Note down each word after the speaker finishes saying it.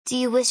Do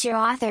you wish your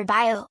author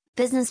bio,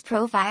 business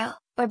profile,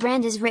 or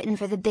brand is written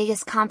for the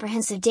biggest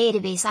comprehensive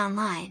database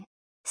online?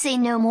 Say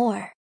no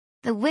more!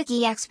 The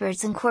Wiki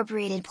Experts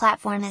Incorporated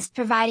platform is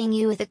providing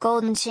you with a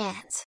golden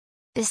chance.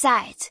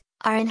 Besides,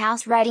 our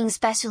in-house writing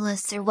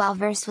specialists are well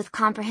versed with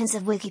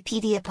comprehensive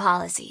Wikipedia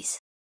policies.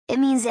 It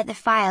means that the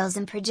files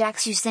and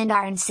projects you send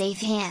are in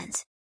safe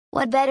hands.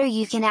 What better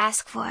you can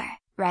ask for,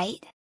 right?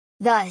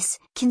 Thus,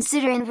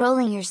 consider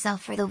enrolling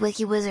yourself for the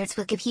WikiWizards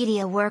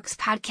Wikipedia Works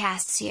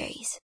podcast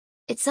series.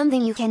 It's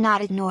something you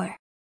cannot ignore.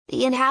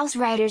 The in-house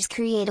writers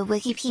create a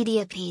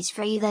Wikipedia page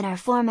for you that are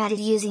formatted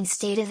using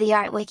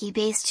state-of-the-art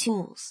wiki-based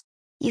tools.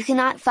 You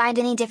cannot find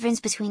any difference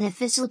between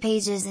official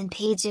pages and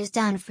pages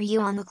done for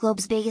you on the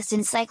globe's biggest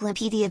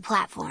encyclopedia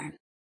platform.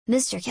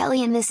 Mr.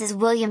 Kelly and Mrs.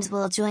 Williams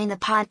will join the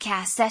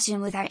podcast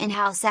session with our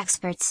in-house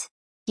experts.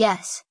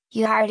 Yes,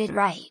 you heard it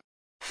right.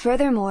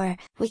 Furthermore,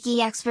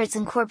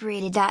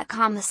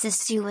 WikiExpertsIncorporated.com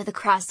assists you with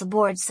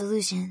across-the-board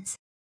solutions.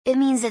 It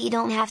means that you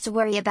don't have to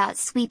worry about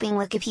sweeping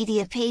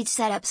Wikipedia page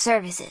setup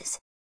services.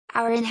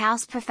 Our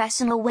in-house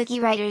professional wiki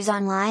writers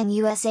online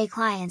USA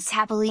clients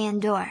happily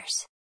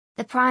endorse.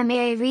 The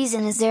primary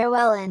reason is their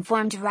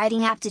well-informed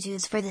writing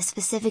aptitudes for the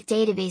specific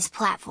database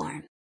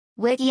platform.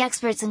 Wiki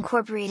Experts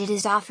Incorporated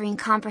is offering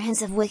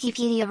comprehensive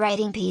Wikipedia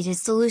writing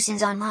pages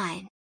solutions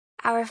online.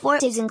 Our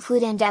fortes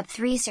include in-depth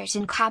research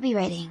and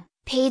copywriting,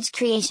 page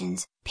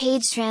creations,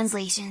 page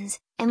translations,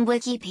 and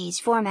wiki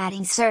page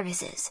formatting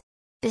services.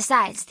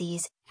 Besides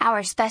these,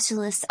 our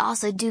specialists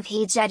also do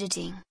page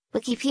editing,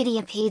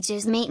 Wikipedia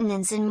pages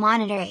maintenance and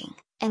monitoring,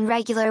 and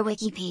regular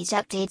wiki page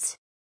updates.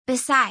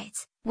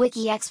 Besides,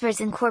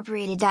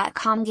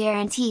 WikiExpertsIncorporated.com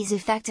guarantees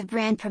effective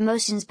brand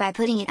promotions by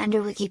putting it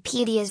under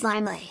Wikipedia's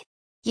limelight.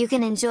 You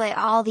can enjoy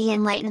all the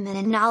enlightenment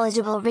and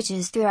knowledgeable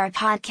riches through our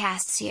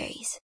podcast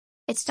series.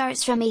 It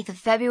starts from 8th of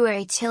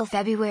February till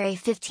February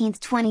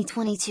 15th,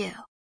 2022.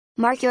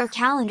 Mark your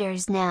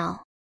calendars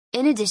now!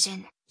 In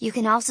addition, you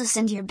can also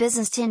send your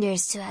business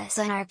tenders to us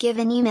on our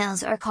given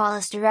emails or call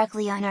us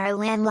directly on our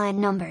landline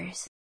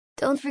numbers.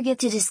 Don't forget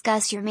to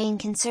discuss your main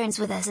concerns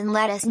with us and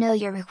let us know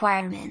your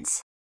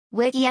requirements.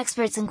 Wiki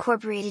Experts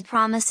Incorporated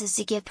promises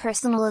to give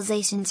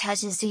personalization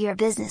touches to your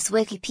business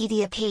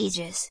Wikipedia pages.